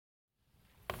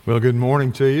Well, good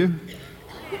morning to you.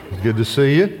 Good to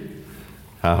see you.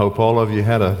 I hope all of you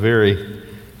had a very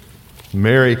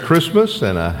Merry Christmas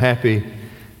and a happy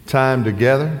time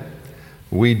together.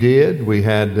 We did. We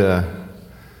had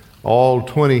all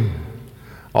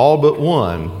but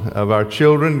one of our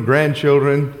children,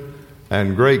 grandchildren,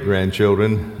 and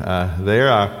great-grandchildren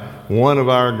there. One of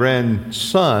our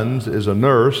grandsons is a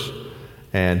nurse,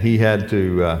 and he had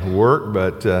to work,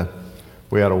 but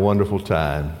we had a wonderful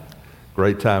time.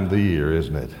 Great time of the year,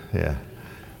 isn't it? Yeah.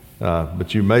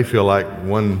 But you may feel like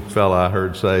one fella I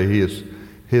heard say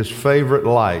his favorite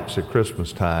lights at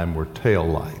Christmas time were tail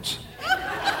lights.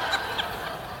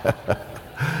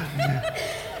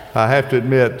 I have to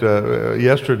admit,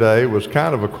 yesterday was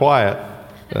kind of a quiet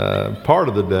part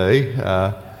of the day,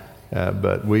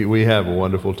 but we have a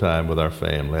wonderful time with our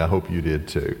family. I hope you did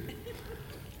too.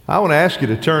 I want to ask you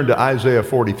to turn to Isaiah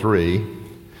 43.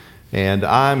 And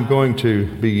I'm going to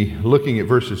be looking at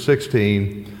verses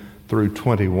 16 through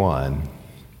 21.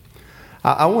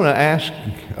 I want to ask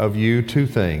of you two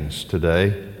things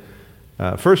today.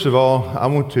 First of all, I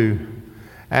want to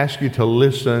ask you to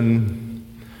listen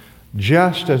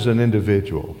just as an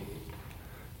individual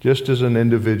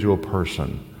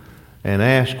person, and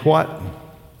ask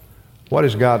what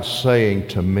is God saying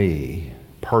to me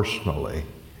personally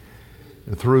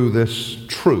through this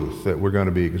truth that we're going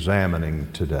to be examining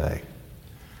today.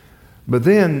 But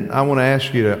then I want to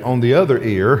ask you to, on the other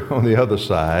ear, on the other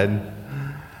side,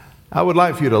 I would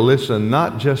like for you to listen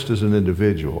not just as an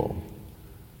individual,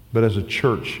 but as a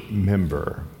church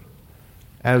member,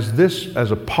 as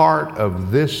a part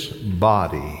of this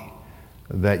body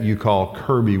that you call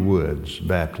Kirby Woods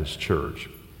Baptist Church.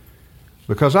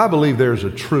 Because I believe there's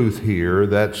a truth here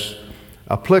that's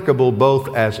applicable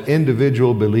both as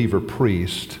individual believer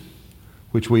priests,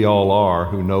 which we all are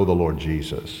who know the Lord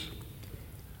Jesus,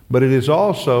 but it is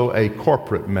also a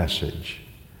corporate message.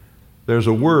 There's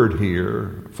a word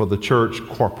here for the church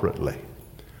corporately.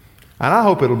 And I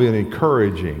hope it'll be an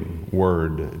encouraging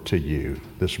word to you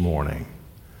this morning.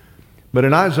 But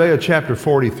in Isaiah chapter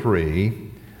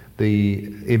 43,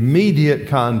 the immediate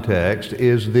context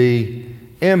is the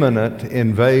imminent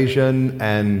invasion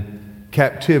and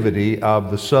captivity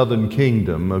of the southern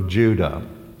kingdom of Judah.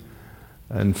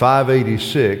 In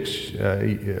 586,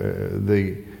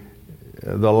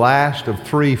 the last of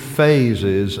three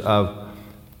phases of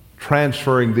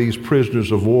transferring these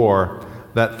prisoners of war,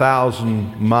 that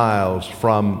 1,000 miles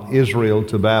from Israel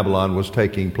to Babylon, was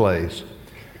taking place.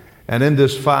 And in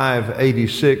this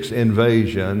 586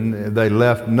 invasion, they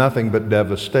left nothing but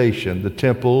devastation. The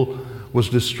temple was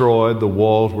destroyed, the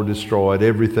walls were destroyed,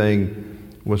 everything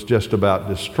was just about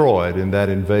destroyed in that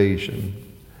invasion.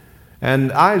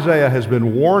 And Isaiah has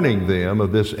been warning them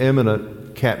of this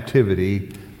imminent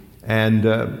captivity, and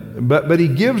but he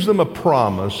gives them a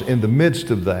promise in the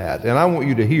midst of that. And I want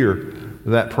you to hear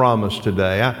that promise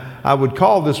today. I would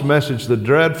call this message the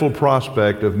dreadful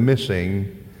prospect of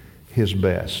missing his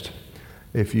best.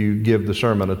 If you give the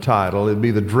sermon a title, it'd be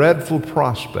the dreadful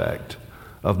prospect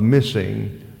of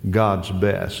missing God's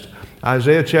best.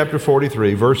 Isaiah chapter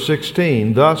 43, verse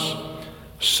 16, "Thus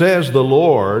says the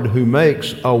Lord who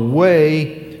makes a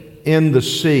way in the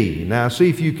sea." Now see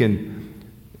if you can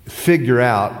figure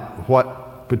out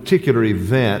what particular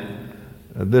event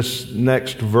this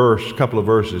next couple of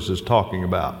verses is talking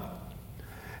about.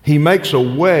 He makes a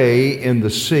way in the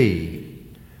sea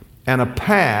and a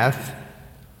path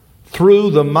through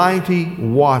the mighty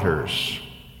waters,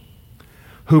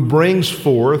 who brings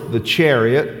forth the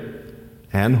chariot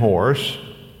and horse,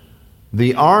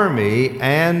 the army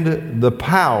and the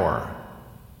power.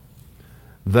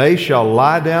 They shall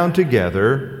lie down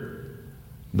together,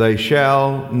 they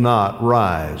shall not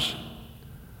rise.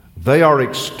 They are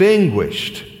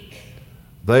extinguished,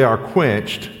 they are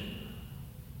quenched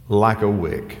like a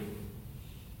wick.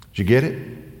 Did you get it?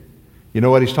 You know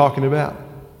what he's talking about?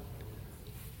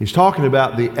 He's talking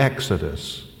about the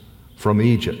Exodus from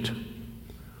Egypt,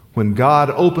 when God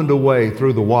opened a way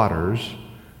through the waters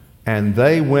and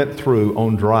they went through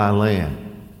on dry land.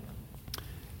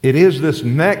 It is this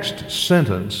next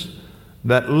sentence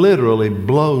that literally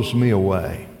blows me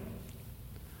away.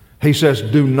 He says,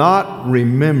 "Do not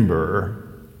remember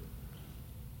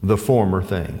the former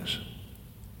things,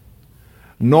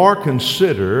 nor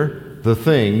consider the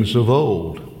things of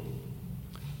old.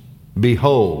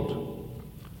 Behold,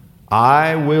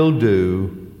 I will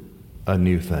do a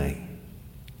new thing.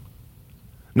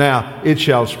 Now it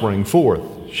shall spring forth.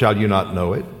 Shall you not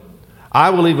know it? I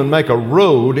will even make a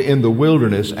road in the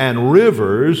wilderness and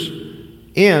rivers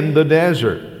in the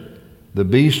desert. The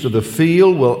beasts of the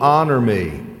field will honor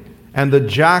me, and the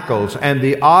jackals and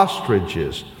the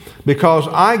ostriches, because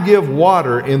I give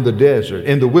water in the desert,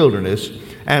 in the wilderness,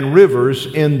 and rivers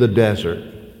in the desert,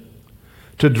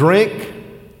 to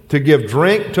give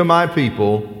drink to my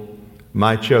people,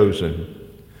 my chosen.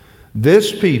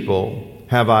 This people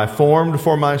have I formed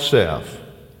for myself.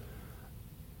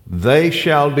 They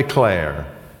shall declare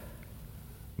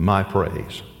my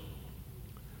praise.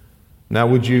 Now,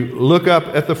 would you look up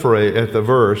at the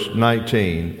verse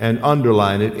 19 and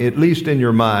underline it, at least in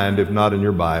your mind, if not in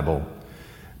your Bible?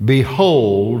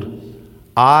 Behold,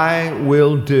 I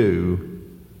will do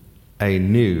a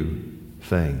new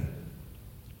thing.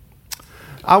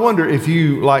 I wonder if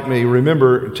you, like me,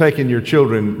 remember taking your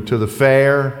children to the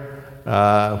fair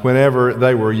whenever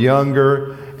they were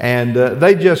younger, and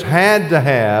they just had to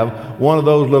have one of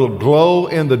those little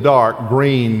glow-in-the-dark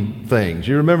green things.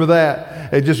 You remember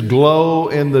that? They just glow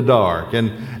in the dark, and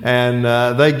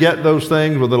they get those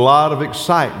things with a lot of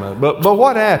excitement. But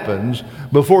what happens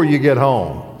before you get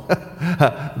home?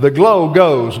 The glow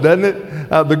goes, doesn't it?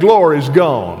 The glory's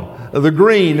gone. The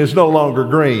green is no longer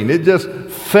green. It just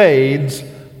fades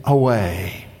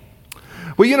away.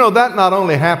 Well, you know, that not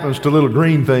only happens to little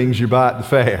green things you buy at the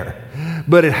fair,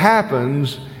 but it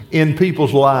happens in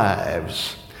people's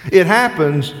lives. It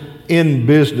happens in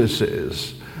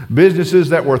businesses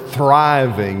that were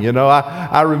thriving. You know,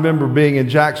 I remember being in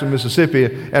Jackson, Mississippi,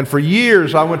 and for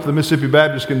years I went to the Mississippi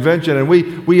Baptist Convention, and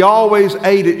we always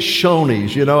ate at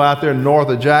Shoney's, you know, out there north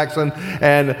of Jackson.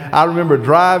 And I remember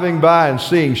driving by and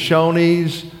seeing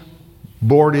Shoney's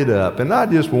boarded up, and I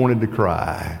just wanted to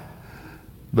cry.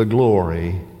 The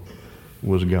glory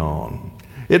was gone.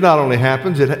 It not only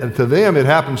happens to them, it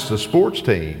happens to sports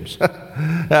teams.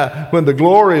 When the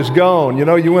glory is gone, you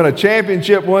know, you win a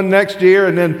championship one next year,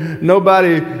 and then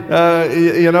nobody,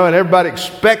 and everybody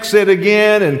expects it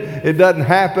again, and it doesn't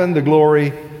happen. The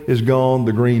glory is gone.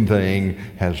 The green thing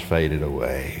has faded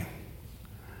away.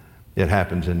 It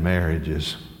happens in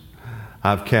marriages.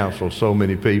 I've counseled so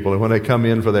many people, and when they come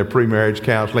in for their pre-marriage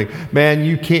counseling, man,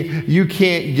 you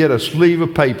can't get a sleeve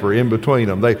of paper in between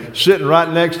them. They're sitting right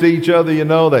next to each other, you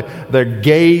know. They're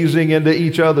gazing into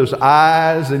each other's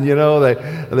eyes, and you know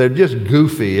they're just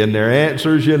goofy in their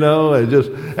answers, you know. And just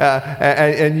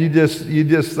and you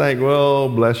just think, well,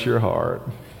 bless your heart.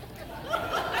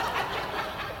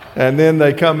 And then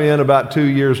they come in about 2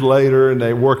 years later, and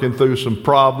they're working through some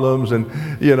problems,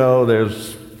 and you know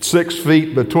there's 6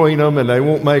 feet between them, and they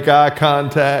won't make eye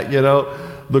contact. You know,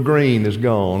 the green is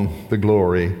gone. The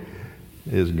glory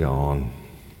is gone.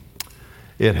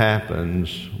 It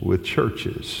happens with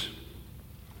churches.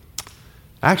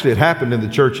 Actually, it happened in the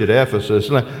church at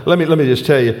Ephesus. Let me just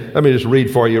tell you. Let me just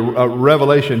read for you.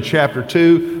 Revelation chapter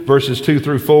 2, verses 2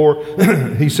 through 4.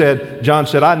 John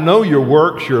said, I know your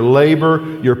works, your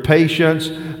labor, your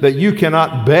patience, that you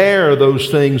cannot bear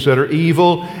those things that are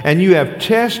evil, and you have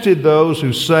tested those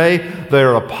who say they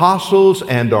are apostles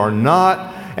and are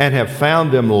not, and have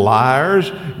found them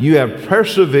liars. You have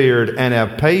persevered and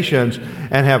have patience,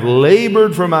 and have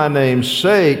labored for my name's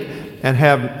sake, and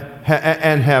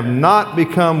have not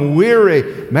become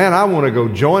weary. Man, I want to go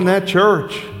join that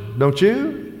church, don't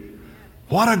you?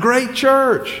 What a great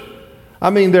church.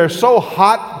 I mean, they're so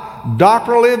hot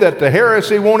doctrinally that the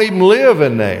heresy won't even live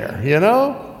in there, you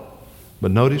know? But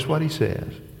notice what he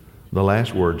says. The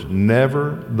last words,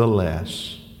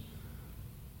 nevertheless.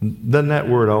 Doesn't that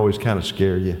word always kind of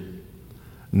scare you?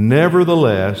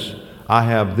 Nevertheless, I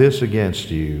have this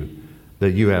against you,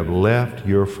 that you have left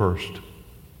your first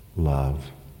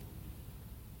love.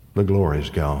 The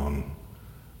glory's gone.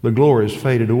 The glory's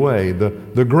faded away.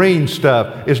 The green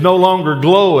stuff is no longer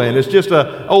glowing. It's just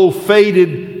an old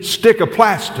faded stick of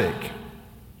plastic.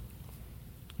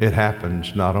 It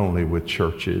happens not only with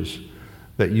churches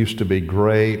that used to be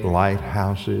great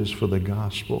lighthouses for the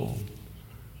gospel.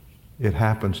 It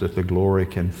happens that the glory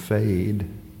can fade.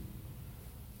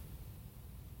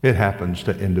 It happens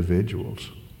to individuals.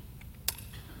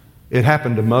 It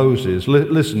happened to Moses.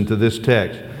 Listen to this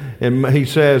text. And he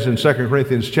says in 2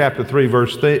 Corinthians chapter 3,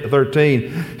 verse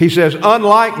 13, he says,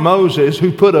 unlike Moses,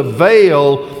 who put a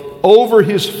veil over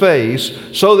his face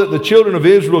so that the children of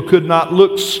Israel could not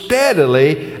look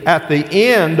steadily at the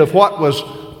end of what was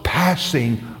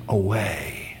passing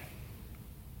away.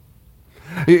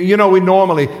 You know, we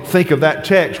normally think of that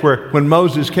text where when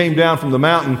Moses came down from the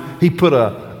mountain, he put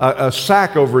a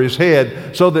sack over his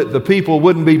head so that the people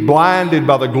wouldn't be blinded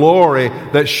by the glory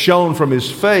that shone from his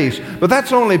face. But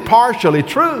that's only partially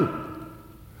true.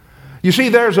 You see,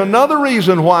 there's another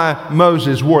reason why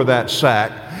Moses wore that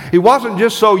sack. It wasn't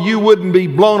just so you wouldn't be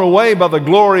blown away by the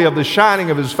glory of the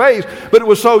shining of his face, but it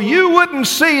was so you wouldn't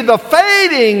see the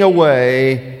fading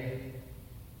away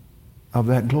of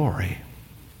that glory.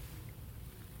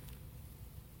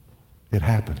 It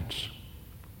happens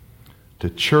to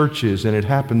churches, and it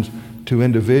happens to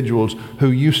individuals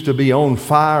who used to be on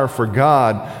fire for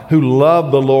God, who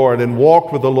loved the Lord and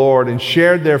walked with the Lord and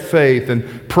shared their faith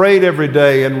and prayed every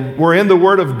day and were in the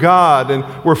Word of God and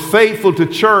were faithful to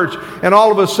church, and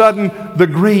all of a sudden the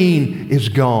green is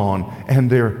gone and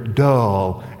they're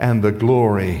dull and the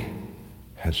glory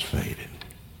has faded.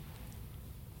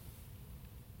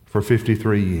 For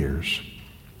 53 years,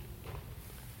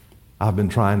 I've been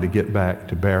trying to get back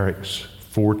to Barracks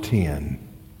 410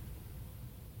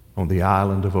 on the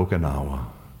island of Okinawa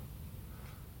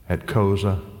at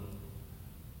Koza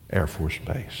Air Force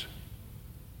Base.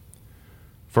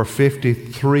 For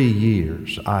 53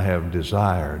 years, I have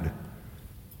desired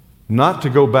not to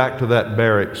go back to that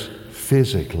barracks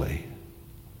physically,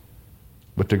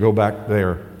 but to go back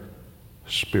there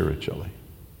spiritually.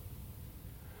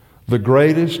 The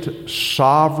greatest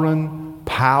sovereign,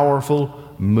 powerful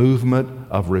movement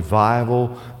of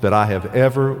revival that I have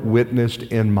ever witnessed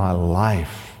in my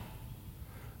life.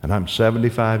 And I'm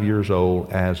 75 years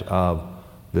old as of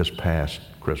this past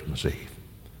Christmas Eve.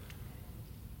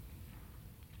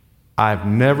 I've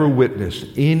never witnessed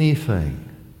anything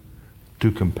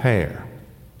to compare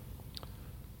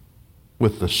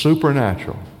with the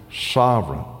supernatural,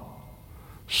 sovereign,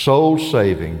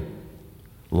 soul-saving,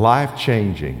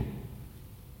 life-changing,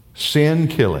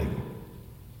 sin-killing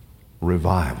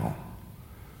revival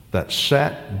that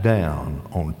sat down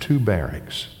on 2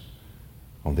 barracks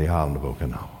on the island of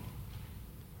Okinawa.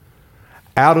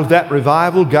 Out of that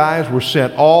revival, guys were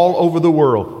sent all over the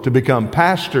world to become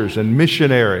pastors and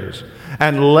missionaries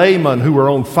and laymen who were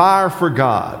on fire for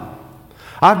God.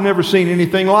 I've never seen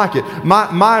anything like it.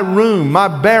 My room, my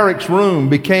barracks room,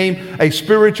 became a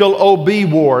spiritual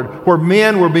OB ward where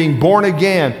men were being born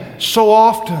again so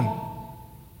often.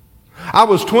 I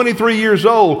was 23 years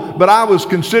old, but I was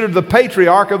considered the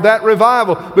patriarch of that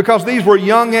revival because these were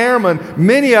young airmen.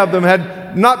 Many of them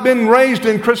had not been raised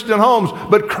in Christian homes,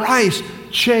 but Christ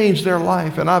changed their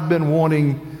life. And I've been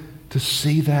wanting to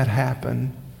see that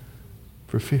happen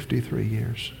for 53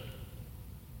 years.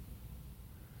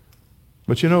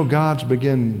 But you know, God's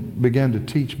began to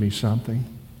teach me something.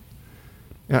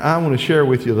 Now, I want to share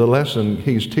with you the lesson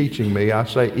He's teaching me. I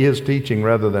say is teaching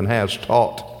rather than has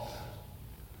taught.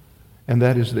 And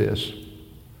that is this: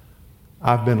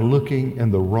 I've been looking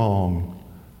in the wrong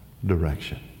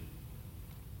direction.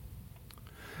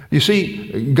 You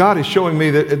see, God is showing me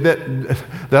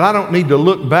that I don't need to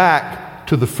look back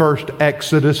to the first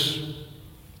Exodus,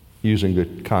 using the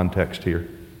context here.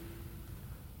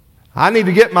 I need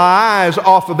to get my eyes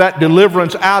off of that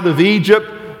deliverance out of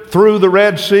Egypt through the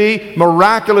Red Sea,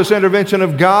 miraculous intervention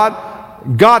of God.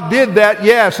 God did that,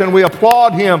 yes, and we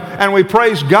applaud Him and we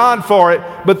praise God for it,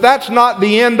 but that's not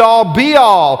the end-all,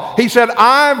 be-all. He said,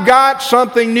 I've got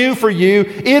something new for you.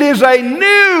 It is a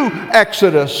new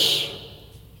Exodus.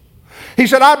 He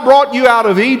said, I brought you out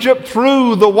of Egypt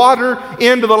through the water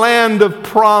into the land of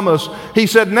promise. He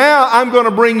said, now I'm going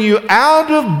to bring you out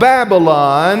of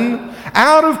Babylon,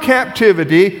 out of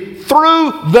captivity,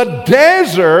 through the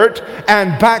desert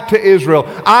and back to Israel.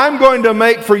 I'm going to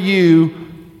make for you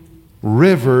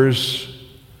rivers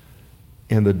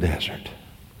in the desert.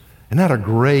 Isn't that a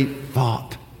great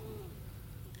thought?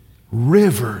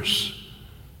 Rivers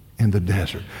in the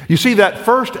desert. You see, that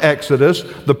first Exodus,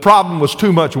 the problem was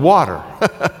too much water.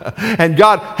 And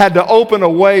God had to open a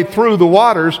way through the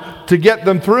waters to get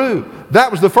them through.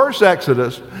 That was the first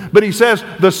Exodus. But He says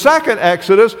the second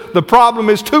Exodus, the problem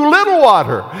is too little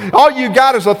water. All you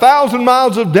got is 1,000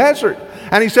 miles of desert.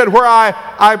 And He said, where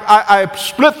I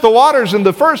split the waters in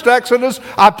the first Exodus,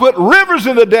 I put rivers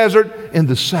in the desert in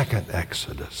the second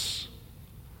Exodus.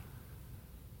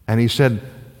 And He said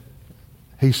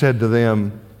to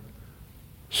them,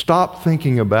 stop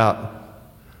thinking about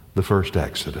the first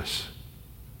Exodus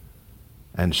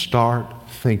and start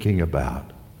thinking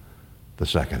about the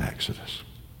second Exodus.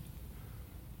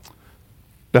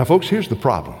 Now, folks, here's the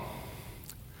problem.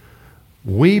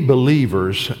 We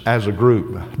believers as a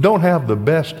group don't have the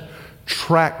best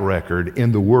track record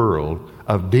in the world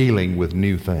of dealing with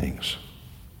new things.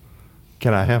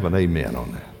 Can I have an amen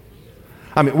on that?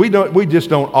 I mean, we just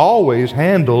don't always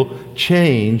handle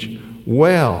change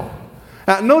well.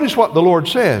 Now, notice what the Lord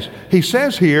says. He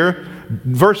says here,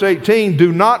 verse 18,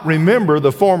 do not remember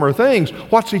the former things.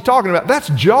 What's He talking about? That's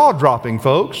jaw-dropping,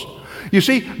 folks. You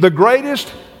see, the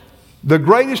greatest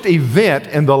event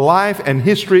in the life and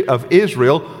history of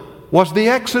Israel was the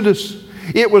Exodus.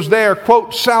 It was their,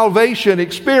 quote, salvation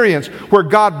experience where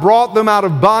God brought them out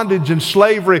of bondage and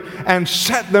slavery and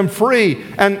set them free.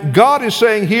 And God is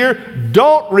saying here,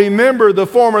 don't remember the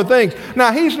former things.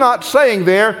 Now, he's not saying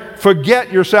there,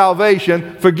 forget your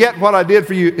salvation, forget what I did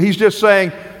for you. He's just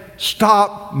saying,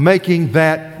 stop making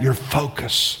that your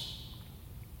focus.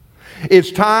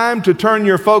 It's time to turn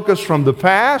your focus from the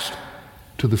past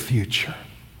to the future.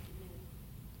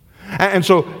 And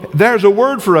so there's a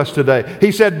word for us today.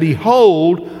 He said,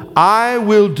 behold, I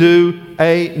will do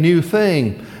a new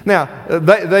thing. Now,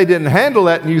 they didn't handle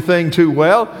that new thing too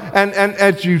well. And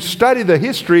as you study the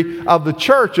history of the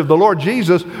church of the Lord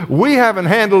Jesus, we haven't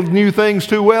handled new things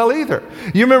too well either.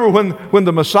 You remember when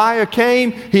the Messiah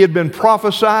came, he had been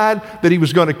prophesied that he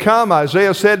was going to come.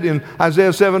 Isaiah said in Isaiah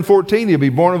 7:14, he'll be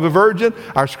born of a virgin.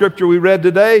 Our scripture we read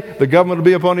today, the government will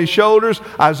be upon his shoulders.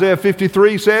 Isaiah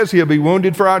 53 says he'll be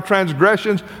wounded for our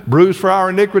transgressions, bruised for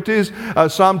our iniquities.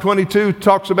 Psalm 22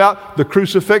 talks about the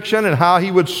crucifixion and how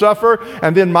he would suffer.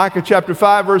 And then Micah chapter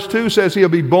 5 verse 2 says he'll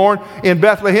be born in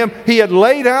Bethlehem. He had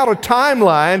laid out a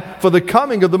timeline for the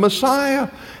coming of the Messiah.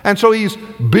 And so he's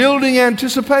building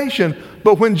anticipation.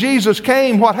 But when Jesus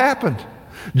came, what happened?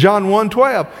 John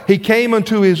 1:12, he came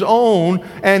unto his own,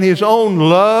 and his own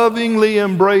lovingly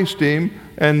embraced him.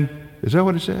 And is that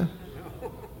what it says?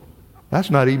 That's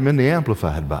not even in the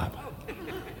Amplified Bible.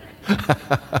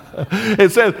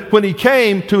 It says, when he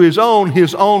came to his own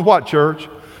what, church?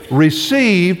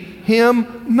 Received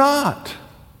him not.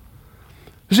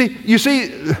 You see,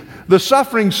 the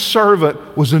suffering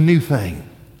servant was a new thing.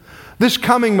 This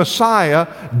coming Messiah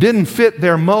didn't fit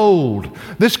their mold.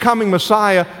 This coming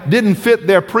Messiah didn't fit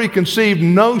their preconceived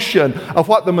notion of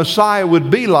what the Messiah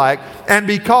would be like. And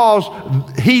because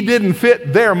he didn't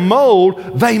fit their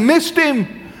mold, they missed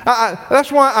him.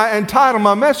 That's why I entitled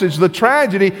my message, The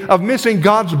Tragedy of Missing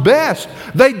God's Best.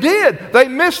 They did. They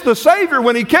missed the Savior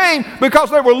when he came because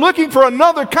they were looking for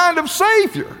another kind of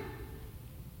Savior.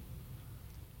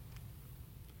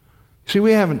 See,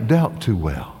 we haven't dealt too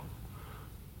well.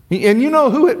 And you know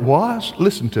who it was?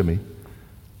 Listen to me.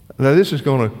 Now this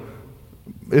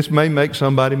may make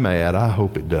somebody mad. I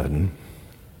hope it doesn't.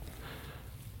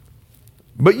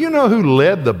 But you know who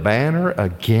led the banner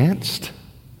against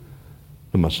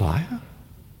the Messiah?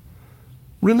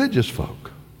 Religious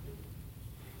folk.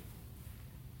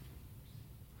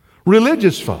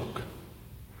 Religious folk.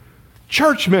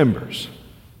 Church members.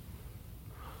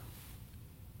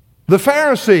 The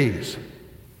Pharisees.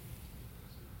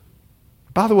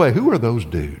 By the way, who are those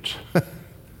dudes?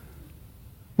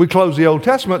 We close the Old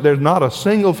Testament, there's not a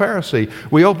single Pharisee.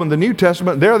 We open the New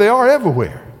Testament, there they are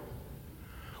everywhere.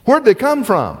 Where'd they come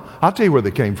from? I'll tell you where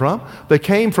they came from. They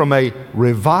came from a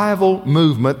revival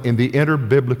movement in the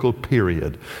interbiblical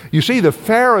period. You see, the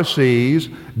Pharisees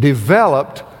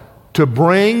developed to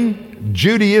bring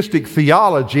Judaistic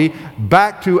theology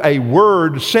back to a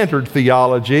word-centered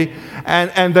theology,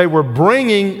 and they were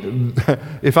bringing,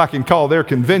 if I can call their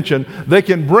convention,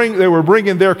 they were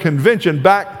bringing their convention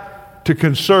back to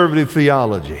conservative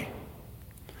theology.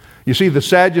 You see, the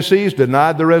Sadducees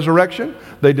denied the resurrection.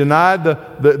 They denied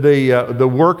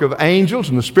the work of angels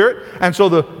and the Spirit. And so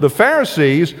the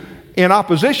Pharisees, in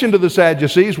opposition to the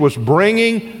Sadducees, was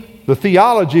bringing the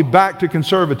theology back to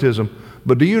conservatism.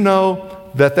 But do you know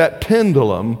that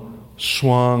pendulum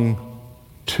swung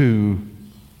too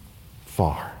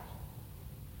far?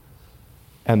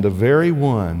 And the very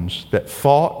ones that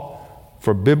fought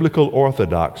for biblical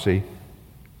orthodoxy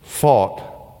fought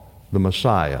the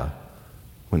Messiah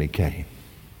when he came.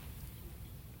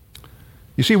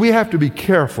 You see, we have to be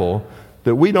careful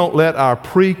that we don't let our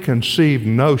preconceived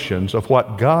notions of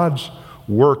what God's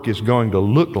work is going to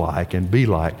look like and be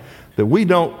like, that we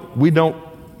don't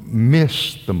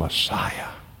miss the Messiah.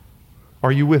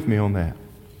 Are you with me on that?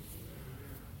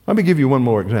 Let me give you one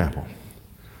more example.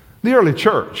 The early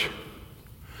church.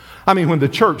 When the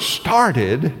church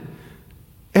started,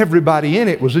 everybody in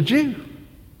it was a Jew.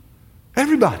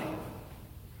 Everybody.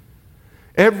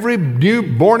 Every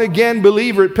new born-again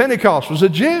believer at Pentecost was a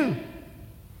Jew.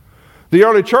 The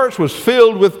early church was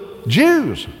filled with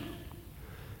Jews.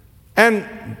 And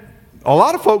a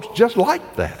lot of folks just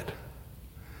liked that.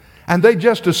 And they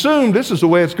just assumed this is the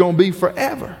way it's going to be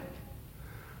forever.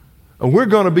 And we're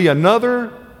going to be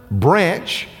another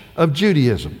branch of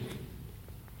Judaism.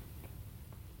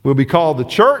 We'll be called the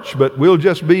church, but we'll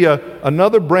just be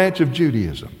another branch of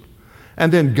Judaism.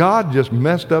 And then God just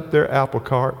messed up their apple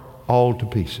cart all to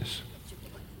pieces.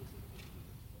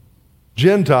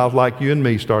 Gentiles like you and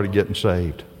me started getting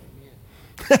saved.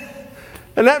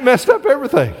 And that messed up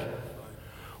everything.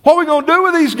 What are we going to do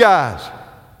with these guys?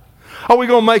 Are we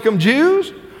going to make them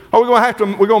Jews? We're going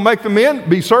to make the men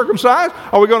be circumcised?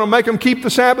 Are we going to make them keep the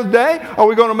Sabbath day? Are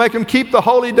we going to make them keep the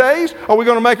holy days? Are we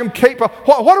going to make them keep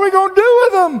what are we going to do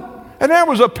with them? And there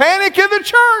was a panic in the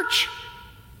church.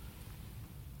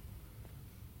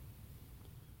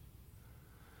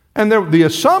 And the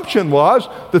assumption was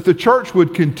that the church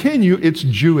would continue its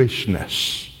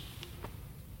Jewishness.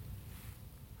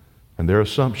 And their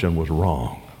assumption was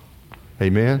wrong.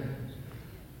 Amen?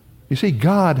 You see,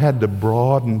 God had to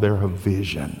broaden their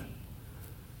vision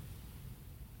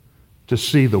to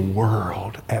see the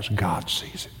world as God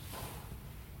sees it.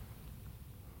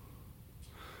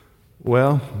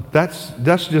 Well, that's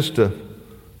just a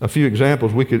few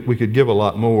examples. We could give a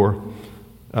lot more.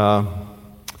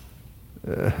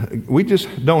 We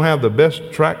just don't have the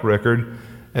best track record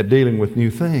at dealing with new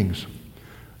things.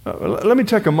 Let me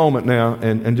take a moment now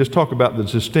and just talk about the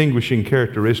distinguishing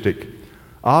characteristic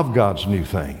of God's new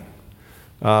thing.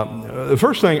 The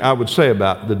first thing I would say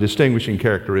about the distinguishing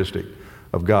characteristic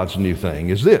of God's new thing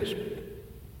is this.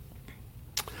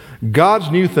 God's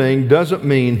new thing doesn't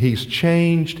mean He's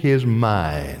changed His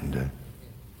mind.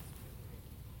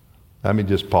 Let me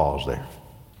just pause there.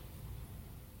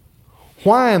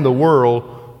 Why in the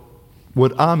world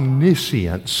would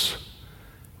omniscience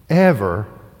ever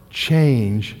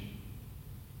change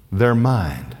their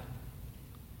mind?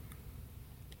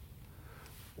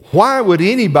 Why would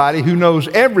anybody who knows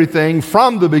everything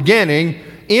from the beginning,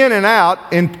 in and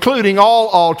out, including all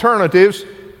alternatives,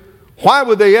 why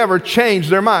would they ever change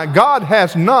their mind? God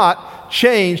has not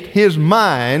changed His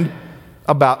mind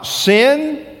about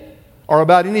sin or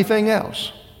about anything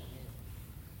else.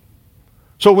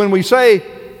 So when we say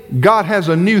God has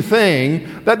a new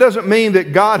thing, that doesn't mean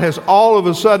that God has all of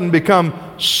a sudden become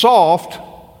soft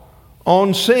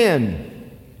on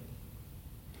sin.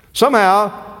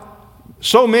 Somehow,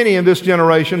 so many in this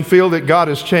generation feel that God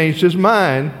has changed His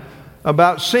mind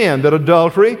about sin, that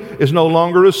adultery is no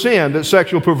longer a sin, that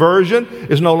sexual perversion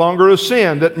is no longer a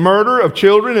sin, that murder of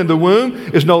children in the womb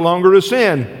is no longer a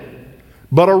sin,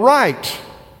 but a right.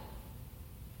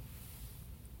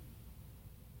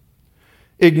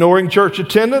 Ignoring church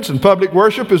attendance and public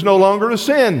worship is no longer a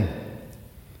sin.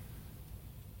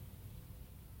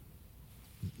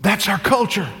 That's our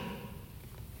culture.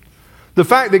 The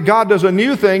fact that God does a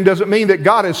new thing doesn't mean that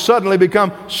God has suddenly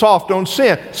become soft on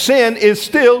sin. Sin is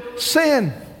still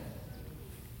sin.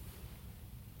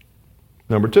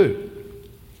 Number two,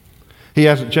 He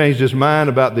hasn't changed His mind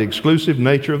about the exclusive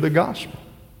nature of the gospel.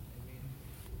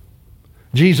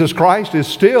 Jesus Christ is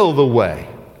still the way,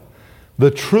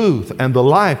 the truth, and the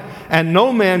life, and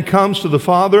no man comes to the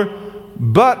Father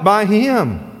but by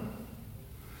Him.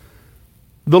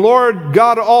 The Lord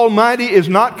God Almighty is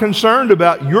not concerned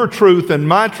about your truth and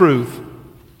my truth,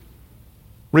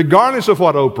 regardless of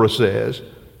what Oprah says.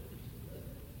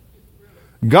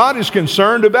 God is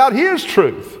concerned about His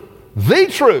truth, the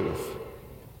truth.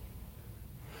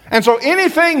 And so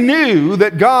anything new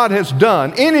that God has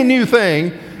done, any new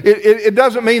thing, it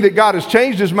doesn't mean that God has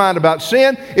changed His mind about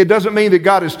sin. It doesn't mean that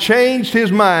God has changed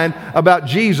His mind about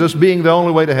Jesus being the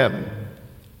only way to heaven.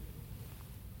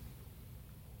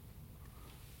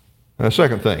 And the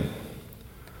second thing,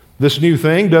 this new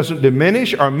thing doesn't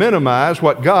diminish or minimize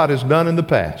what God has done in the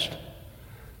past.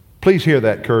 Please hear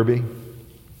that, Kirby.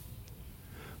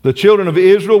 The children of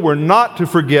Israel were not to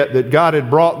forget that God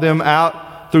had brought them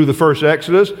out through the first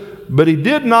Exodus, but He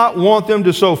did not want them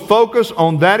to so focus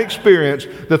on that experience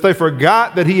that they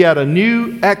forgot that He had a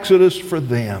new Exodus for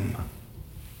them.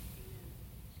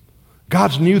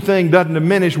 God's new thing doesn't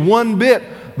diminish one bit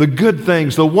the good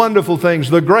things, the wonderful things,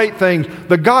 the great things,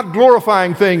 the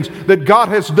God-glorifying things that God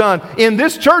has done in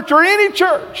this church or any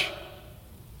church.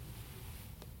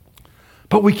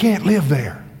 But we can't live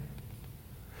there.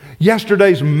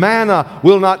 Yesterday's manna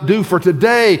will not do for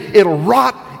today. It'll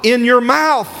rot in your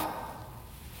mouth.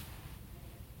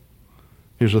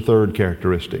 Here's a third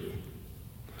characteristic.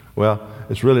 Well,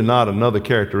 it's really not another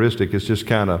characteristic. It's just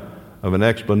kind of an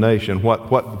explanation.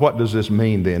 What does this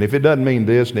mean then? If it doesn't mean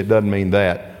this and it doesn't mean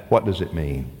that, what does it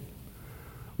mean?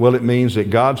 Well, it means that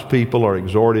God's people are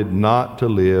exhorted not to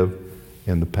live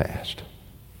in the past.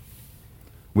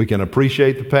 We can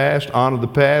appreciate the past, honor the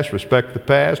past, respect the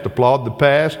past, applaud the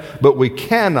past, but we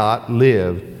cannot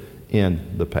live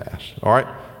in the past. All right?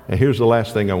 And here's the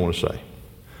last thing I want to say.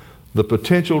 The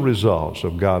potential results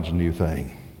of God's new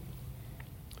thing.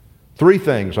 Three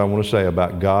things I want to say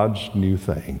about God's new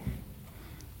thing.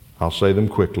 I'll say them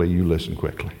quickly. You listen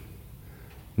quickly.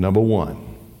 Number one,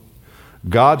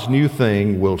 God's new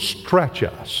thing will stretch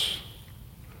us.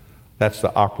 That's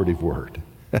the operative word.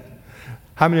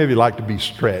 How many of you like to be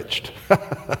stretched?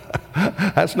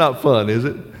 That's not fun, is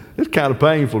it? It's kind of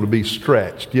painful to be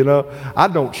stretched, you know. I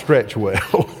don't stretch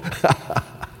well.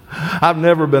 I've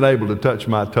never been able to touch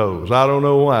my toes. I don't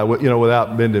know why, you know,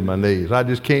 without bending my knees. I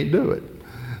just can't do it.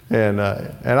 And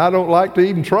I don't like to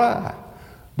even try.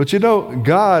 But you know,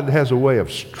 God has a way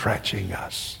of stretching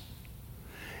us.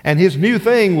 And His new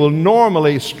thing will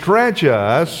normally stretch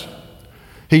us.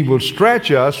 He will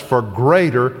stretch us for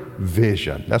greater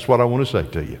vision. That's what I want to say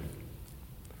to you.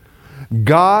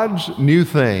 God's new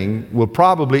thing will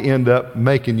probably end up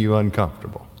making you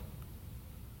uncomfortable.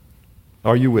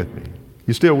 Are you with me?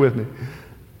 You still with me?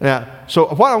 Now, so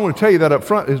what I want to tell you that up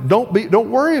front is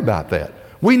don't worry about that.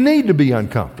 We need to be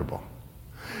uncomfortable.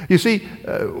 You see,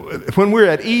 when we're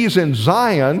at ease in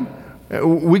Zion,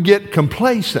 we get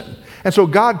complacent. And so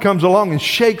God comes along and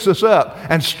shakes us up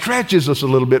and stretches us a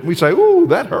little bit. And we say, ooh,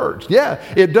 that hurts. Yeah,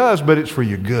 it does, but it's for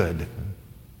your good.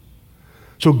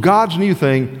 So God's new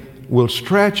thing will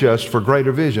stretch us for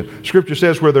greater vision. Scripture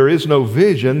says where there is no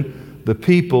vision, the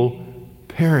people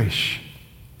perish.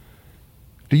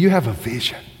 Do you have a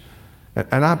vision?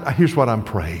 And here's what I'm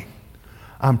praying.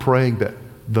 I'm praying that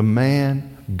the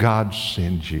man God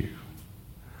sends you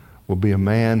will be a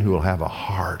man who will have a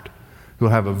heart, who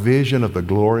will have a vision of the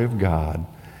glory of God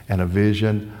and a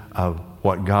vision of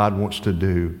what God wants to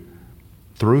do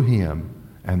through him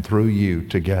and through you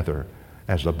together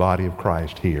as the body of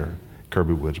Christ here,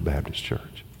 Kirby Woods Baptist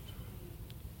Church.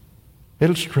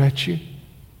 It'll stretch you,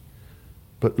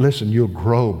 but listen, you'll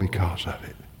grow because of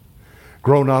it.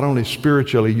 Grow not only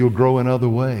spiritually, you'll grow in other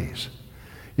ways.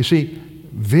 You see,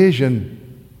 vision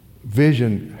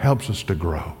helps us to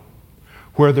grow.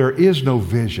 Where there is no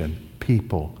vision,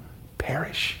 people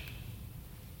perish.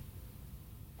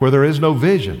 Where there is no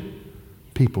vision,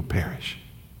 people perish.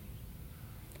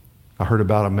 I heard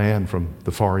about a man from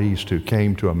the Far East who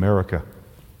came to America.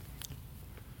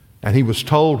 And he was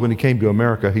told when he came to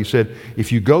America, he said,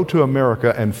 if you go to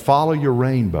America and follow your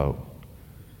rainbow,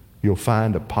 you'll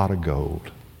find a pot of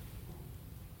gold.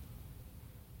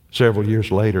 Several years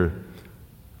later,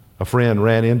 a friend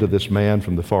ran into this man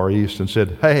from the Far East and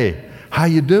said, hey, how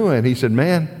you doing? He said,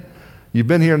 man, you've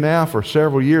been here now for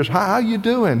several years. How you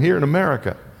doing here in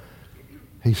America?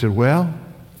 He said, well,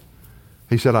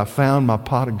 I found my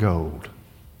pot of gold.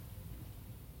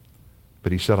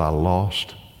 But he said, I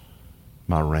lost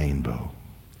my rainbow.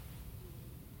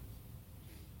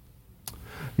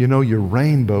 You know, your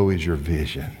rainbow is your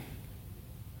vision.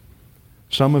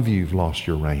 Some of you have lost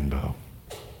your rainbow.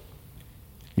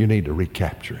 You need to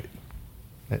recapture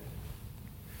it.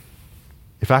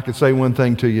 If I could say one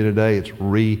thing to you today, it's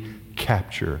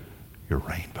recapture your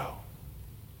rainbow.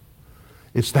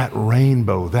 It's that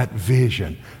rainbow, that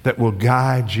vision that will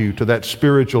guide you to that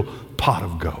spiritual pot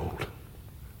of gold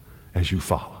as you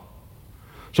follow.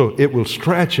 So it will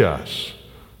stretch us.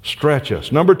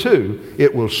 Number two,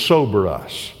 it will sober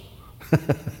us.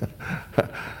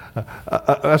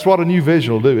 That's what a new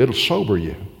vision will do. It'll sober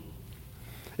you.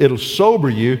 It'll sober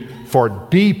you for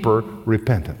deeper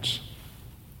repentance.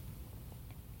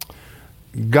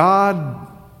 God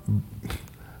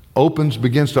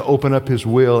begins to open up his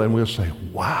will, and we'll say,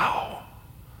 wow,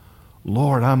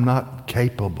 Lord, I'm not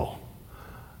capable.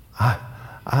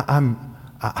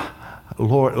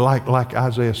 Lord, like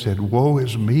Isaiah said, woe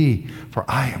is me, for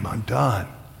I am undone.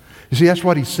 You see, that's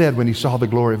what he said when he saw the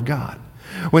glory of God.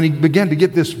 When he began to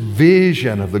get this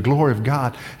vision of the glory of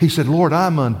God, he said, Lord,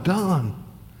 I'm undone.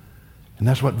 And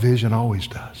that's what vision always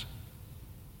does.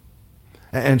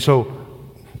 And so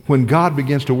when God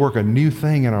begins to work a new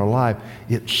thing in our life,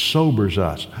 it sobers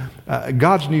us.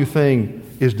 God's new thing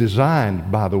is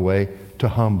designed, by the way, to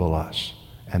humble us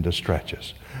and to stretch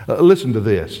us. Listen to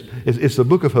this. It's the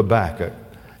book of Habakkuk,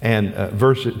 and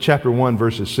chapter 1,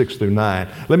 verses 6 through 9.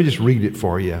 Let me just read it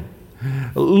for you.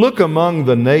 Look among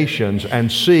the nations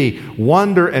and see,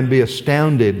 wonder and be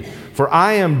astounded, for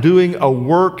I am doing a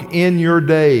work in your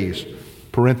days.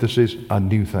 Parenthesis, a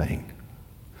new thing.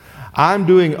 I'm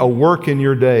doing a work in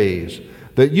your days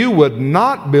that you would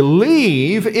not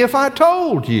believe if I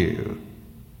told you.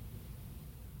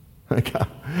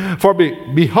 For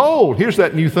behold, here's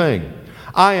that new thing.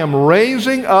 I am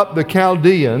raising up the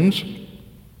Chaldeans,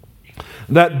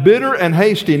 that bitter and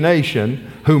hasty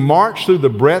nation who march through the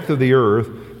breadth of the earth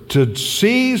to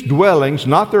seize dwellings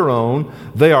not their own.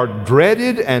 They are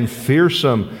dreaded and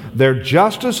fearsome. Their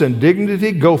justice and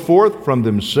dignity go forth from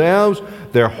themselves.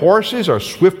 Their horses are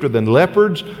swifter than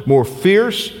leopards, more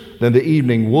fierce than the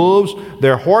evening wolves.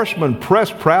 Their horsemen press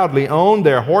proudly on.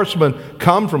 Their horsemen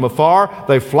come from afar.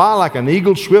 They fly like an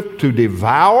eagle swift to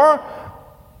devour.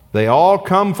 They all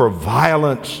come for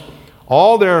violence.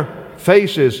 All their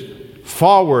faces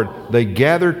forward, they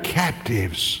gather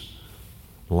captives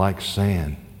like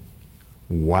sand.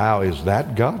 Wow, is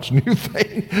that God's new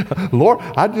thing? Lord,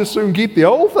 I'd just soon keep the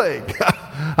old thing.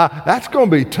 That's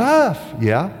going to be tough.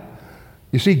 Yeah.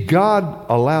 You see, God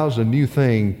allows a new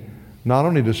thing not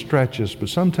only to stretch us, but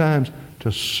sometimes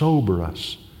to sober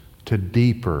us to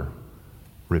deeper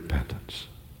repentance.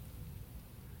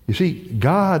 You see,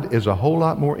 God is a whole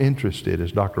lot more interested,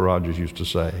 as Dr. Rogers used to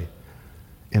say,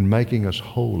 in making us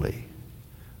holy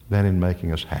than in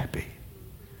making us happy.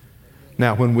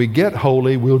 Now, when we get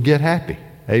holy, we'll get happy.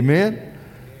 Amen?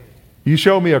 You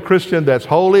show me a Christian that's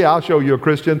holy, I'll show you a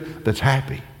Christian that's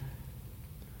happy.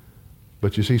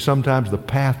 But you see, sometimes the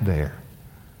path there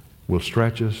will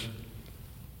stretch us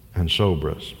and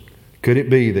sober us. Could it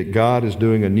be that God is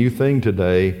doing a new thing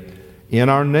today in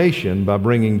our nation by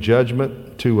bringing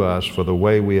judgment to us for the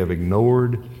way we have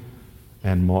ignored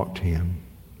and mocked Him?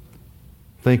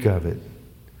 Think of it.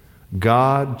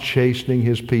 God chastening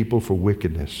His people for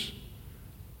wickedness.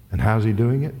 And how's He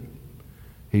doing it?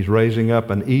 He's raising up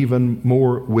an even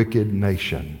more wicked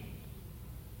nation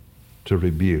to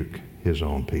rebuke His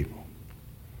own people.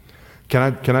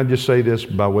 Can I just say this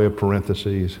by way of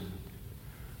parentheses?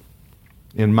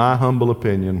 In my humble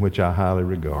opinion, which I highly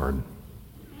regard,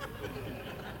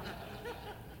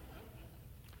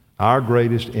 our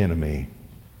greatest enemy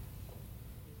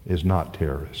is not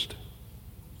terrorist.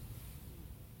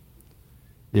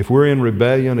 If we're in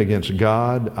rebellion against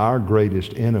God, our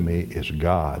greatest enemy is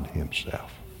God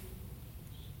Himself.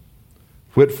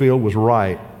 Whitefield was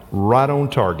right on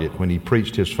target when he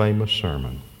preached his famous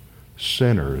sermon,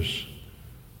 Sinners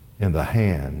in the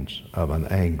Hands of an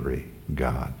Angry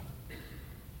God.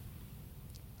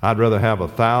 I'd rather have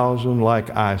 1,000 like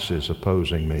ISIS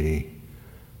opposing me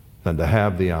than to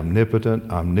have the omnipotent,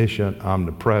 omniscient,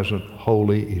 omnipresent,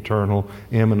 holy, eternal,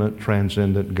 immanent,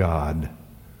 transcendent God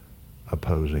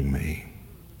opposing me.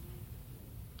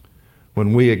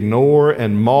 When we ignore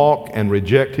and mock and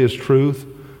reject His truth,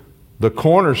 the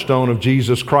cornerstone of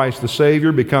Jesus Christ the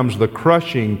Savior becomes the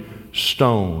crushing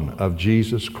stone of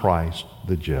Jesus Christ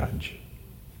the Judge.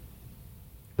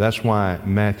 That's why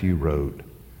Matthew wrote,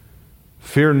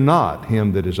 "Fear not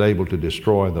him that is able to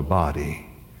destroy the body,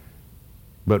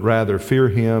 but rather fear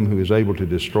Him who is able to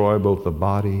destroy both the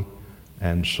body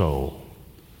and soul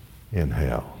in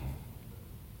hell."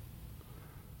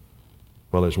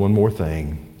 Well, there's one more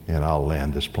thing, and I'll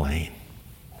land this plane.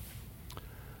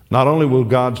 Not only will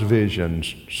God's vision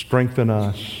strengthen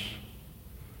us,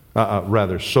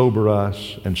 sober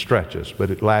us and stretch us,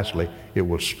 but lastly, it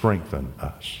will strengthen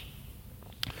us.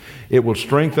 It will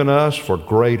strengthen us for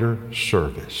greater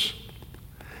service.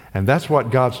 And that's what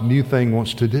God's new thing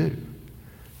wants to do,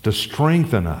 to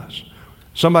strengthen us.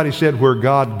 Somebody said, where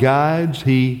God guides,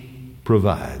 He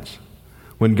provides.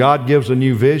 When God gives a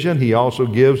new vision, He also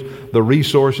gives the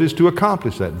resources to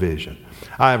accomplish that vision.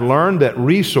 I have learned that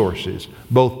resources,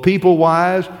 both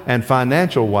people-wise and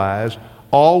financial-wise,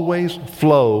 always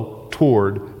flow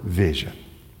toward vision.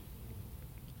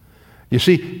 You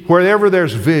see, wherever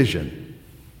there's vision,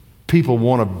 people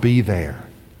want to be there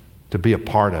to be a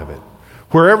part of it.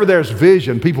 Wherever there's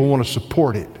vision, people want to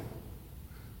support it.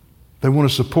 They want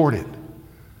to support it.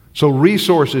 So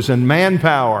resources and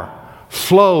manpower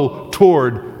flow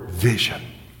toward vision.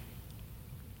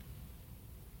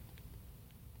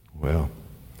 Well,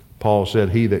 Paul said,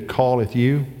 "He that calleth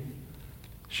you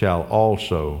shall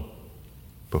also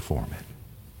perform it."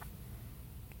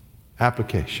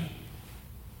 Application.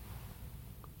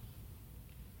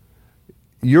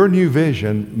 Your new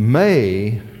vision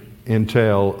may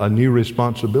entail a new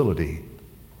responsibility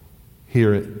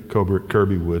here at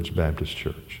Kirby Woods Baptist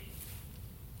Church.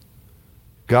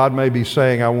 God may be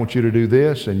saying, "I want you to do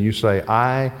this," and you say,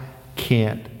 "I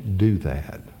can't do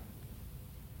that."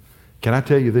 Can I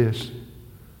tell you this?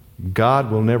 God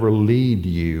will never lead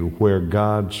you where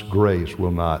God's grace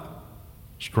will not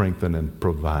strengthen and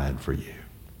provide for you.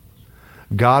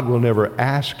 God will never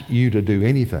ask you to do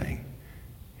anything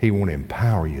He won't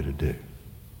empower you to do.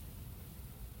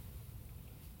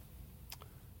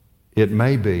 It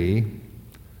may be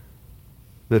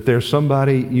that there's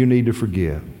somebody you need to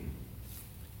forgive.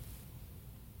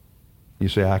 You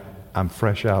say, I'm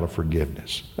fresh out of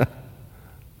forgiveness.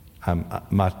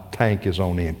 My tank is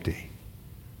on empty.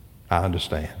 I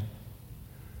understand.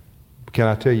 But can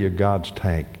I tell you, God's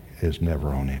tank is never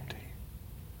on empty.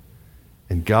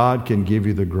 And God can give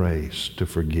you the grace to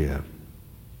forgive.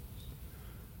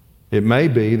 It may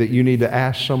be that you need to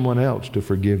ask someone else to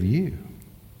forgive you.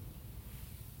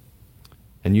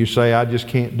 And you say, "I just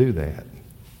can't do that."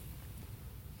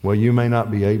 Well, you may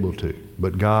not be able to,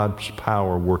 but God's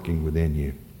power working within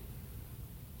you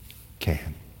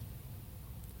can.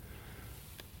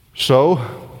 So,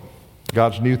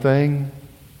 God's new thing,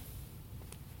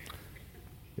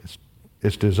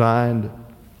 it's designed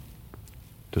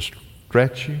to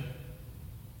stretch you,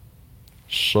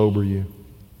 sober you,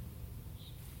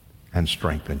 and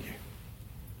strengthen you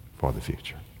for the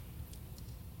future.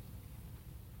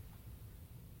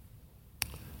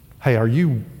 Hey, are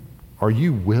you Are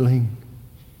you willing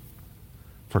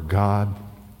for God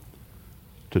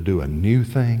to do a new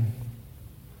thing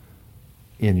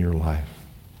in your life?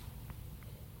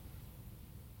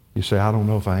 You say, I don't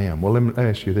know if I am. Well, let me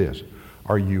ask you this.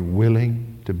 Are you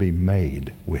willing to be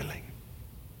made willing?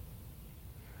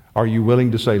 Are you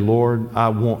willing to say, Lord, I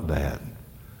want that.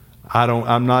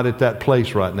 I'm not at that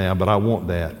place right now, but I want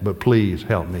that. But please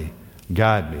help me,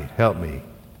 guide me, help me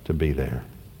to be there.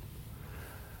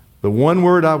 The one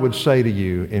word I would say to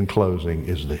you in closing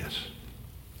is this.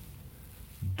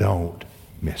 Don't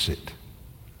miss it.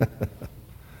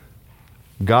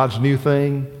 God's new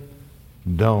thing,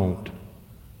 don't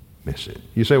miss it.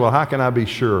 You say, well, how can I be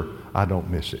sure I don't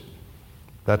miss it?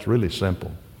 That's really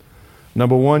simple.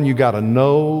 Number one, you got to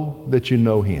know that you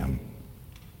know Him.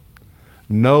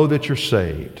 Know that you're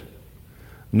saved.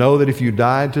 Know that if you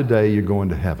died today, you're going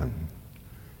to heaven.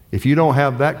 If you don't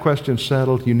have that question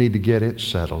settled, you need to get it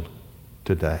settled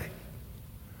today.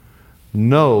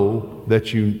 Know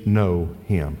that you know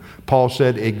Him. Paul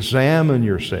said, examine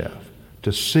yourself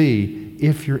to see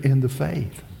if you're in the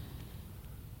faith.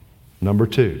 Number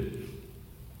two,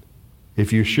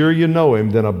 if you're sure you know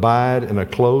Him, then abide in a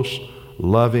close,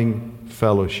 loving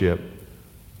fellowship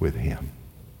with Him.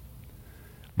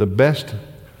 The best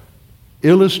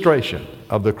illustration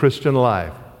of the Christian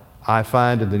life I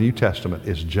find in the New Testament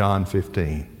is John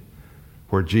 15,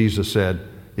 where Jesus said,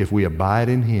 if we abide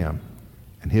in Him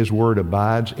and His Word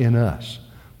abides in us,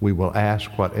 we will ask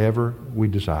whatever we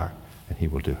desire, and He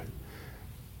will do it.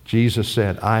 Jesus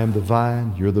said, I am the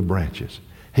vine, you're the branches.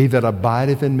 He that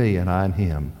abideth in me and I in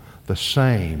him, the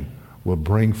same will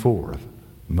bring forth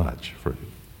much fruit.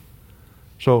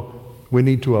 So we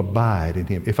need to abide in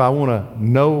Him. If I want to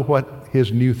know what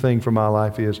His new thing for my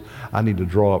life is, I need to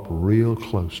draw up real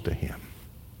close to Him.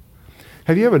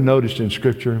 Have you ever noticed in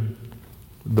Scripture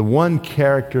the one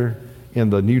character in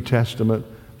the New Testament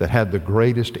that had the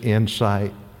greatest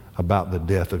insight about the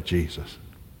death of Jesus?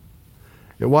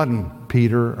 It wasn't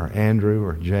Peter or Andrew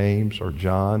or James or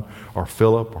John or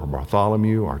Philip or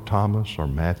Bartholomew or Thomas or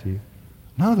Matthew.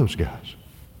 None of those guys.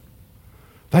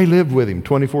 They lived with Him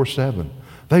 24/7.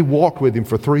 They walked with Him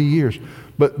for 3 years.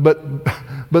 But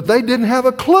they didn't have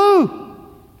a clue.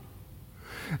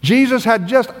 Jesus had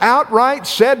just outright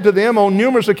said to them on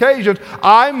numerous occasions,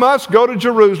 I must go to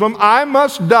Jerusalem. I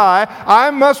must die.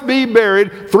 I must be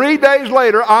buried. 3 days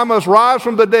later, I must rise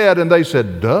from the dead. And they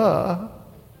said, duh.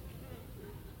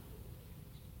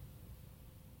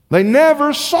 They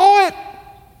never saw it.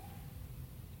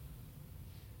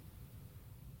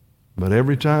 But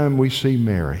every time we see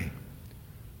Mary,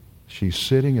 she's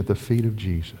sitting at the feet of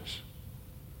Jesus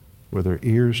with her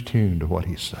ears tuned to what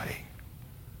He's saying.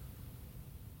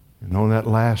 And on that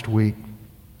last week,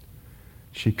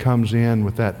 she comes in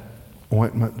with that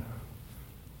ointment,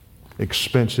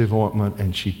 expensive ointment,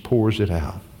 and she pours it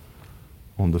out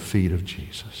on the feet of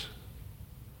Jesus.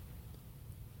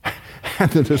 And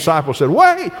the disciples said,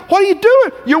 wait, what are you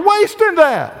doing? You're wasting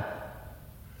that.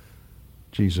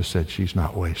 Jesus said, she's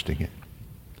not wasting it.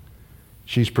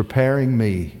 She's preparing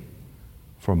me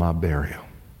for my burial.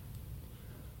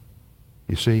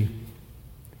 You see,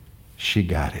 she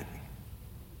got it.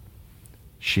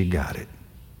 She got it.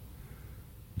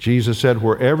 Jesus said,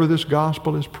 wherever this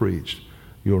gospel is preached,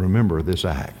 you'll remember this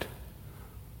act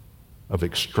of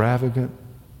extravagant,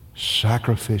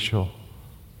 sacrificial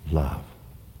love.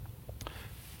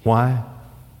 Why?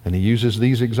 And He uses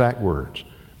these exact words.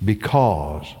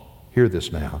 Because, hear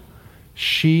this now,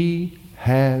 she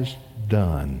has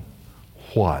done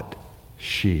what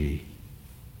she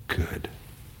could.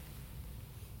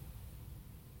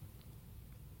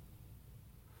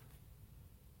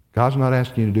 God's not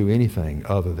asking you to do anything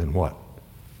other than what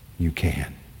you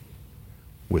can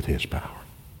with His power.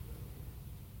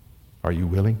 Are you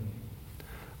willing?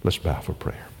 Let's bow for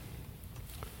prayer.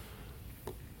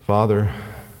 Father,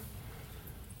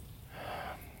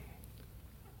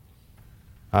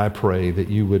 I pray that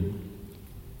you would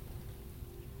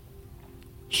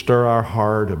stir our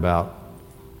heart about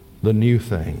the new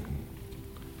thing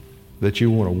that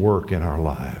you want to work in our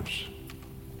lives.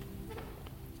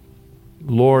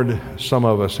 Lord, some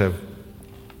of us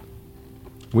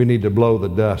we need to blow the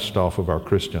dust off of our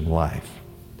Christian life.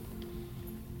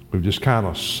 We've just kind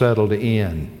of settled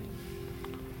in.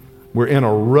 We're in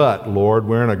a rut, Lord.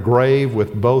 We're in a grave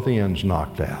with both ends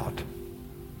knocked out.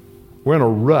 We're in a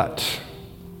rut.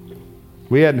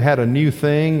 We hadn't had a new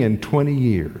thing in 20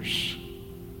 years.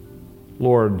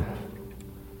 Lord,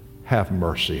 have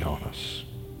mercy on us.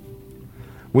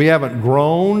 We haven't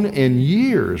grown in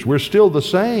years. We're still the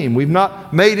same. We've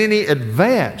not made any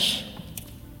advance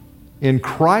in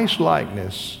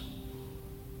Christ-likeness.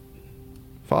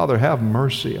 Father, have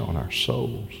mercy on our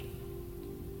souls.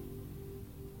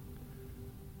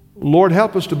 Lord,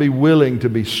 help us to be willing to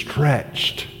be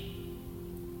stretched,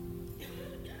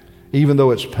 even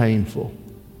though it's painful.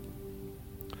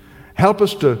 Help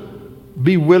us to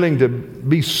be willing to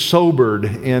be sobered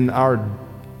in our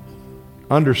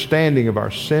understanding of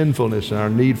our sinfulness and our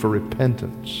need for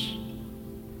repentance.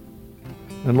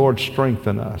 And Lord,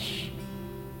 strengthen us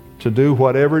to do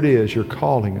whatever it is you're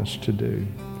calling us to do.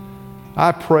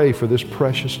 I pray for this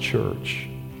precious church.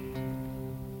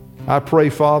 I pray,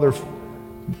 Father,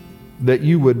 that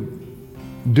you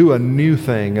would do a new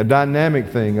thing, a dynamic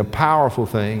thing, a powerful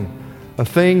thing, a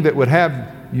thing that would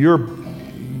have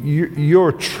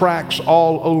your tracks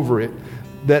all over it,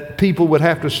 that people would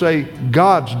have to say,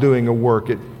 God's doing a work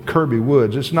at Kirby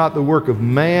Woods. It's not the work of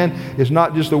man. It's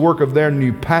not just the work of their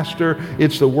new pastor.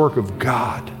 It's the work of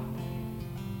God.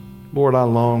 Lord, I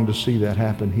long to see that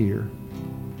happen here.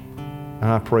 And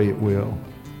I pray it will.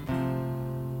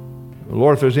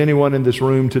 Lord, if there's anyone in this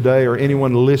room today or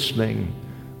anyone listening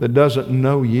that doesn't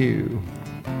know you,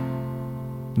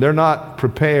 they're not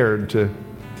prepared to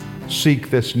seek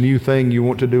this new thing you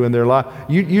want to do in their life.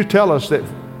 You tell us that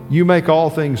you make all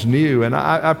things new. And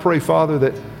I pray, Father,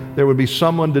 that there would be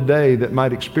someone today that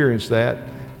might experience that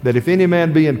if any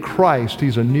man be in Christ,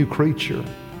 he's a new creature.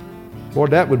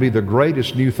 Lord, that would be the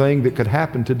greatest new thing that could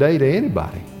happen today to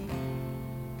anybody.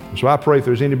 So I pray if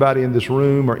there's anybody in this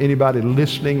room or anybody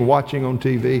listening, watching on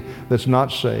TV that's not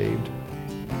saved,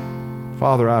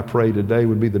 Father, I pray today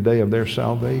would be the day of their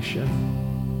salvation.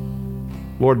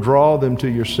 Lord, draw them to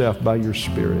yourself by your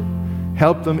Spirit.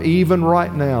 Help them even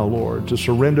right now, Lord, to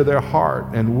surrender their heart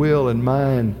and will and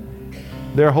mind,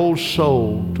 their whole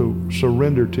soul to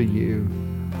surrender to you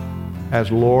as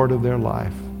Lord of their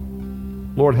life.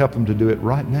 Lord, help them to do it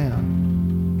right now.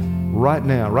 Right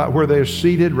now, right where they're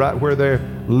seated, right where they're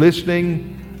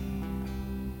listening.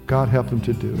 God, help them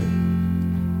to do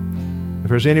it. If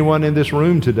there's anyone in this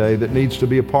room today that needs to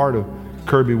be a part of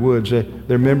Kirby Woods,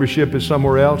 their membership is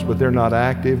somewhere else, but they're not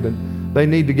active, and they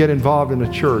need to get involved in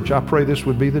a church, I pray this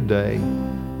would be the day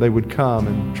they would come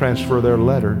and transfer their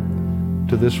letter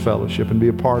to this fellowship and be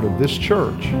a part of this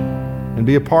church and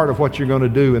be a part of what you're going to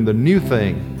do in the new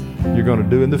thing you're going to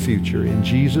do in the future. In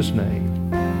Jesus'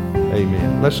 name,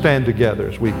 amen. Let's stand together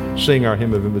as we sing our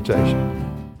hymn of invitation.